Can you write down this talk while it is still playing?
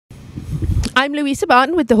I'm Louisa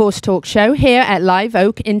Barton with the Horse Talk Show here at Live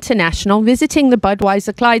Oak International, visiting the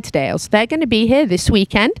Budweiser Clydesdales. They're going to be here this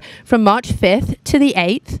weekend from March 5th to the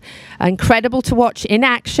 8th. Incredible to watch in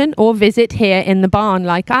action or visit here in the barn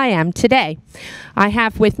like I am today. I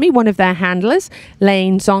have with me one of their handlers,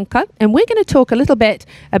 Lane Zonka, and we're going to talk a little bit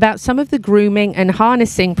about some of the grooming and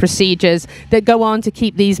harnessing procedures that go on to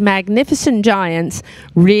keep these magnificent giants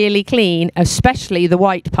really clean, especially the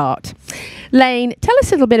white part. Lane, tell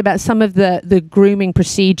us a little bit about some of the grooming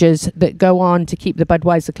procedures that go on to keep the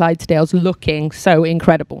Budweiser Clydesdales looking so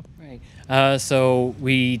incredible. Right. So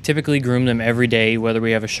we typically groom them every day, whether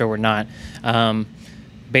we have a show or not.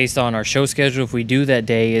 Based on our show schedule, if we do that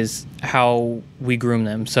day is how we groom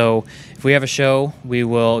them. So if we have a show, we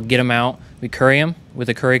will get them out, we curry them with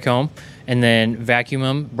a curry comb, and then vacuum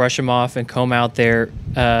them, brush them off, and comb out their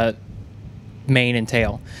mane and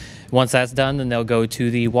tail. Once that's done, then they'll go to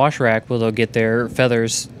the wash rack where they'll get their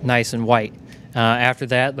feathers nice and white. After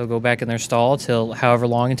that, they'll go back in their stall till however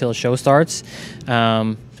long until the show starts.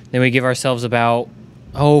 Then we give ourselves about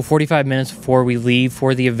 45 minutes before we leave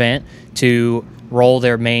for the event to roll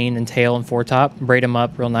their mane and tail and foretop, braid them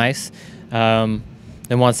up real nice. Then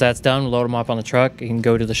once that's done, we'll load them up on the truck and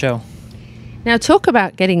go to the show. Now talk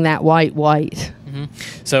about getting that white. Mm-hmm.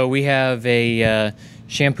 So we have a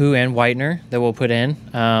shampoo and whitener that we'll put in.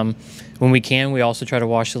 When we can, we also try to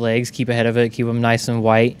wash the legs, keep ahead of it, keep them nice and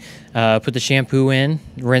white. Put the shampoo in,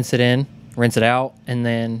 rinse it out, and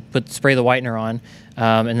then spray the whitener on,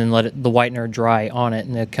 and then let the whitener dry on it,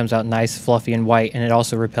 and it comes out nice, fluffy, and white, and it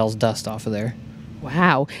also repels dust off of there.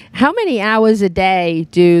 Wow. How many hours a day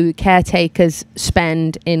do caretakers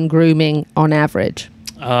spend in grooming on average?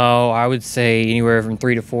 Oh, I would say anywhere from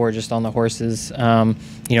 3 to 4 just on the horses. A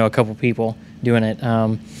couple people doing it.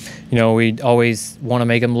 We always want to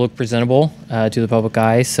make them look presentable to the public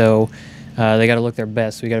eye, so they got to look their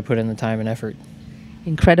best. We got to put in the time and effort.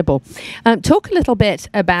 Incredible. Talk a little bit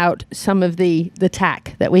about some of the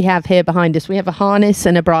tack that we have here behind us. We have a harness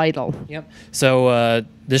and a bridle. Yep. So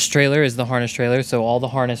this trailer is the harness trailer, so all the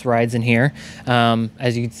harness rides in here.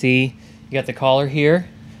 As you can see, you got the collar here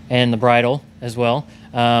and the bridle as well.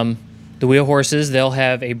 The wheel horses, they'll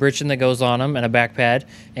have a britchin that goes on them and a back pad,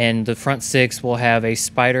 and the front 6 will have a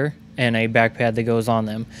spider and a back pad that goes on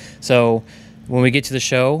them. So when we get to the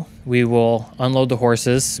show, we will unload the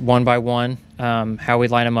horses one by one, how we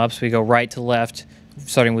line them up. So we go right to left,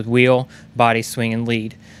 starting with wheel, body, swing, and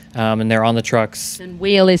lead. And they're on the trucks. And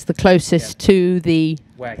wheel is the closest to the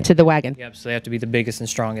wagon. Yep, so they have to be the biggest and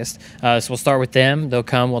strongest. So we'll start with them. They'll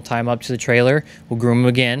come, we'll tie them up to the trailer. We'll groom them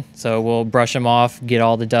again. So we'll brush them off, get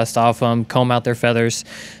all the dust off them, comb out their feathers.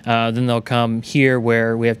 Then they'll come here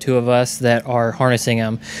where we have 2 of us that are harnessing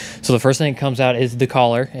them. So the first thing that comes out is the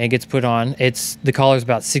collar, and it gets put on. The collar is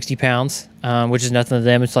about 60 pounds, which is nothing to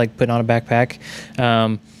them. It's like putting on a backpack.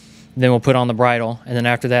 Then we'll put on the bridle, and then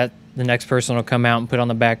after that, the next person will come out and put on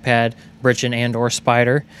the back pad, britchin and or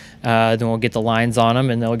spider. Then we'll get the lines on them,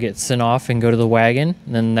 and they'll get sent off and go to the wagon.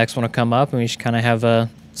 And then the next one will come up, and we should kind of have a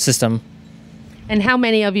system. And how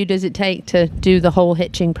many of you does it take to do the whole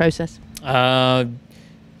hitching process?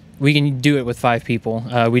 We can do it with 5 people.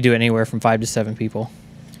 We do it anywhere from 5 to 7 people.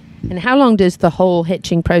 And how long does the whole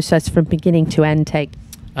hitching process from beginning to end take?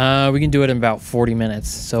 We can do it in about 40 minutes.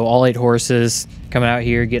 So all 8 horses coming out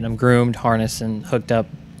here, getting them groomed, harnessed, and hooked up.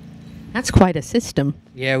 That's quite a system.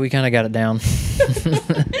 Yeah, we kind of got it down.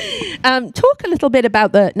 Talk a little bit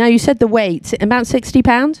about now you said the weight, about 60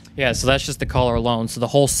 pounds? Yeah, so that's just the collar alone. So the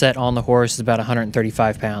whole set on the horse is about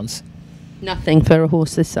 135 pounds. Nothing for a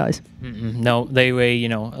horse this size. No, they weigh,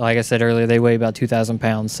 like I said earlier, they weigh about 2,000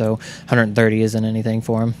 pounds. So 130 isn't anything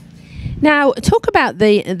for them. Now, talk about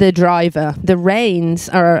the driver. The reins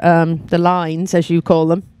are the lines, as you call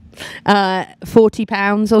them. 40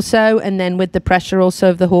 pounds or so, and then with the pressure also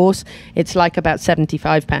of the horse, it's like about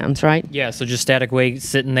 75 pounds, right? Yeah, so just static weight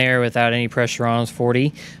sitting there without any pressure on is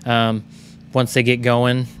 40. Once they get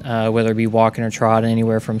going, whether it be walking or trotting,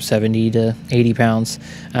 anywhere from 70 to 80 pounds.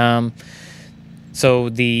 So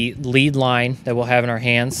the lead line that we'll have in our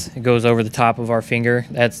hands, it goes over the top of our finger.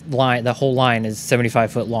 The whole line is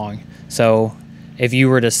 75 foot long. So if you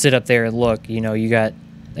were to sit up there and look,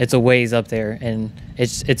 it's a ways up there, and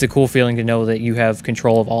it's a cool feeling to know that you have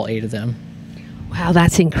control of all 8 of them. Wow,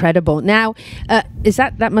 that's incredible. Now,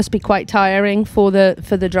 that must be quite tiring for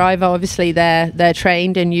the driver. Obviously, they're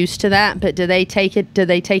trained and used to that. But do they take it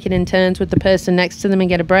in turns with the person next to them and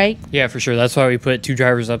get a break? Yeah, for sure. That's why we put 2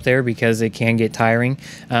 drivers up there, because it can get tiring.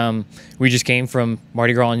 We just came from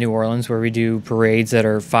Mardi Gras in New Orleans, where we do parades that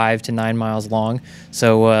are 5 to 9 miles long.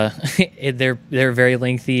 So they're very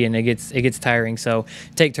lengthy, and it gets tiring. So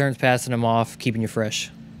take turns passing them off, keeping you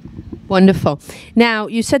fresh. Wonderful. Now,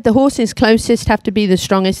 you said the horses closest have to be the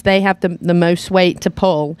strongest. They have the most weight to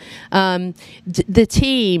pull. The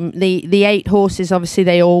team, the 8 horses, obviously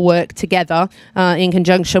they all work together in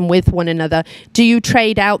conjunction with one another. Do you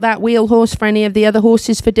trade out that wheel horse for any of the other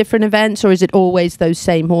horses for different events, or is it always those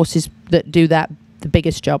same horses that do the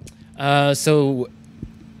biggest job? So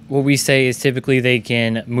what we say is typically they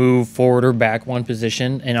can move forward or back one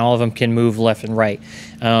position, and all of them can move left and right.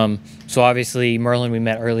 So obviously Merlin, we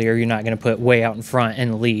met earlier, you're not going to put way out in front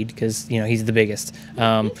in the lead because he's the biggest.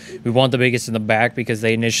 We want the biggest in the back because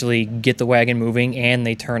they initially get the wagon moving and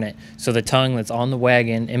they turn it. So the tongue that's on the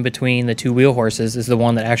wagon in between the 2 wheel horses is the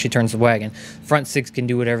one that actually turns the wagon. Front 6 can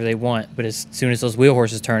do whatever they want, but as soon as those wheel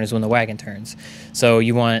horses turn is when the wagon turns. So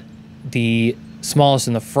you want the smallest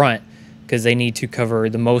in the front because they need to cover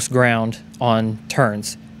the most ground on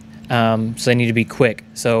turns. So they need to be quick.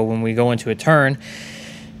 So when we go into a turn,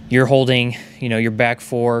 you're holding, your back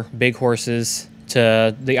 4 big horses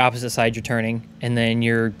to the opposite side you're turning, and then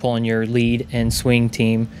you're pulling your lead and swing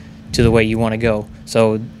team to the way you want to go.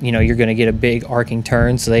 So, you're going to get a big arcing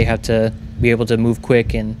turn, so they have to be able to move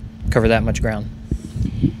quick and cover that much ground.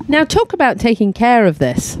 Now, talk about taking care of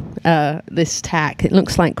this tack. It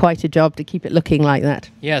looks like quite a job to keep it looking like that.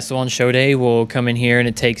 Yeah, so on show day, we'll come in here, and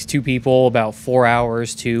it takes 2 people about 4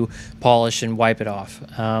 hours to polish and wipe it off.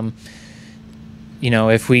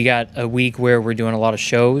 If we got a week where we're doing a lot of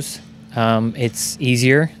shows, it's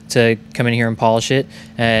easier to come in here and polish it.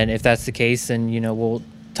 And if that's the case, then, we'll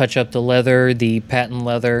touch up the leather, the patent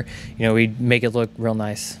leather. We make it look real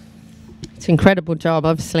nice. It's an incredible job,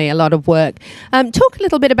 obviously, a lot of work. Talk a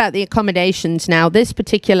little bit about the accommodations now. This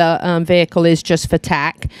particular vehicle is just for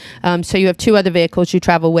tack. So you have 2 other vehicles you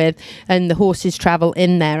travel with, and the horses travel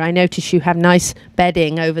in there. I notice you have nice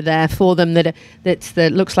bedding over there for them that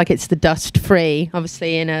looks like it's the dust-free,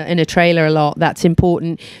 obviously in a trailer a lot. That's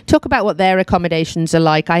important. Talk about what their accommodations are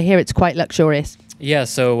like. I hear it's quite luxurious. Yeah,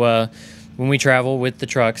 so when we travel with the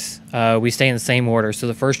trucks, we stay in the same order. So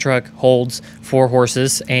the first truck holds 4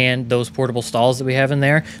 horses, and those portable stalls that we have in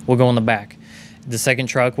there will go in the back. The second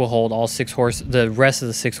truck will hold all 6 horses, the rest of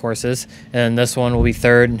the 6 horses, and this one will be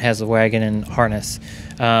third and has a wagon and harness.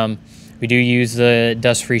 We do use the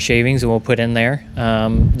dust-free shavings that we'll put in there.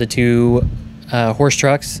 The 2 horse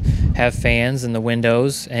trucks have fans in the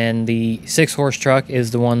windows, and the 6-horse truck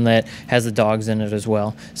is the one that has the dogs in it as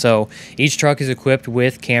well. So each truck is equipped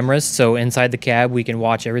with cameras, so inside the cab we can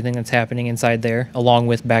watch everything that's happening inside there, along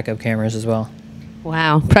with backup cameras as well.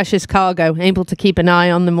 Wow, precious cargo, able to keep an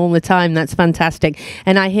eye on them all the time. That's fantastic.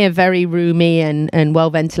 And I hear very roomy and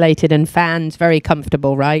well ventilated, and fans, very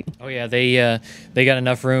comfortable, right? Oh yeah, they got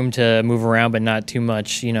enough room to move around, but not too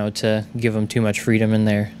much, to give them too much freedom in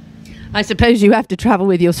there. I suppose you have to travel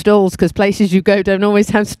with your stalls because places you go don't always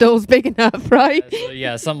have stalls big enough, right?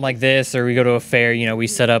 Yeah, something like this, or we go to a fair, we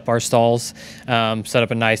set up our stalls, set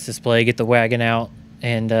up a nice display, get the wagon out,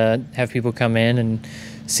 and have people come in and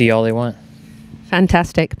see all they want.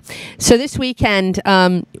 Fantastic. So this weekend,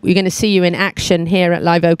 we're going to see you in action here at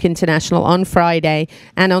Live Oak International on Friday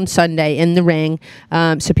and on Sunday in the ring,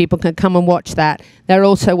 so people can come and watch that. They're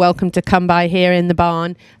also welcome to come by here in the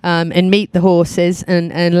barn and meet the horses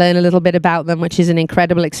and learn a little bit about them, which is an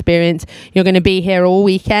incredible experience. You're going to be here all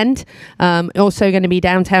weekend. Also going to be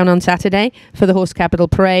downtown on Saturday for the Horse Capital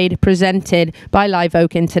Parade, presented by Live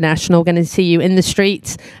Oak International. Going to see you in the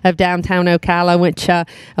streets of downtown Ocala, which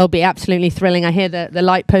will be absolutely thrilling. I hear the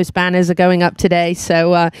light post banners are going up today,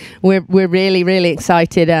 so we're really, really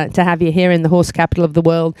excited to have you here in the horse capital of the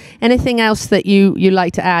world. Anything else that you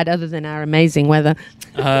like to add other than our amazing weather?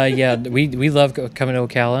 Yeah, we love coming to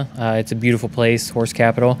Ocala. It's a beautiful place, horse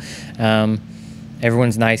capital.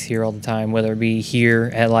 Everyone's nice here all the time, whether it be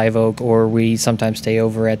here at Live Oak or we sometimes stay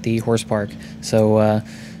over at the horse park. So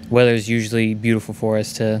weather is usually beautiful for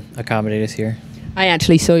us to accommodate us here. I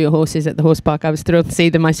actually saw your horses at the horse park. I was thrilled to see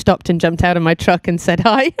them. I stopped and jumped out of my truck and said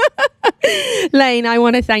hi. Lane, I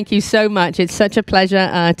want to thank you so much. It's such a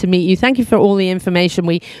pleasure to meet you. Thank you for all the information.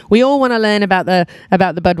 We all want to learn about the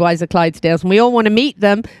Budweiser Clydesdales, and we all want to meet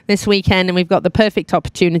them this weekend, and we've got the perfect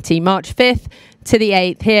opportunity, March 5th to the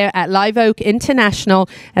 8th here at Live Oak International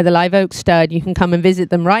at the Live Oak Stud. You can come and visit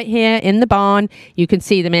them right here in the barn. You can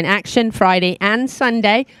see them in action Friday and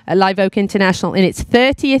Sunday at Live Oak International in its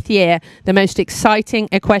 30th year, the most exciting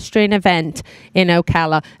equestrian event in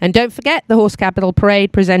Ocala. And don't forget the Horse Capital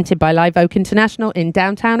Parade presented by Live Oak International in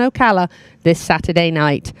downtown Ocala this Saturday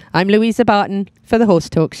night. I'm Louisa Barton for the Horse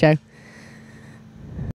Talk Show.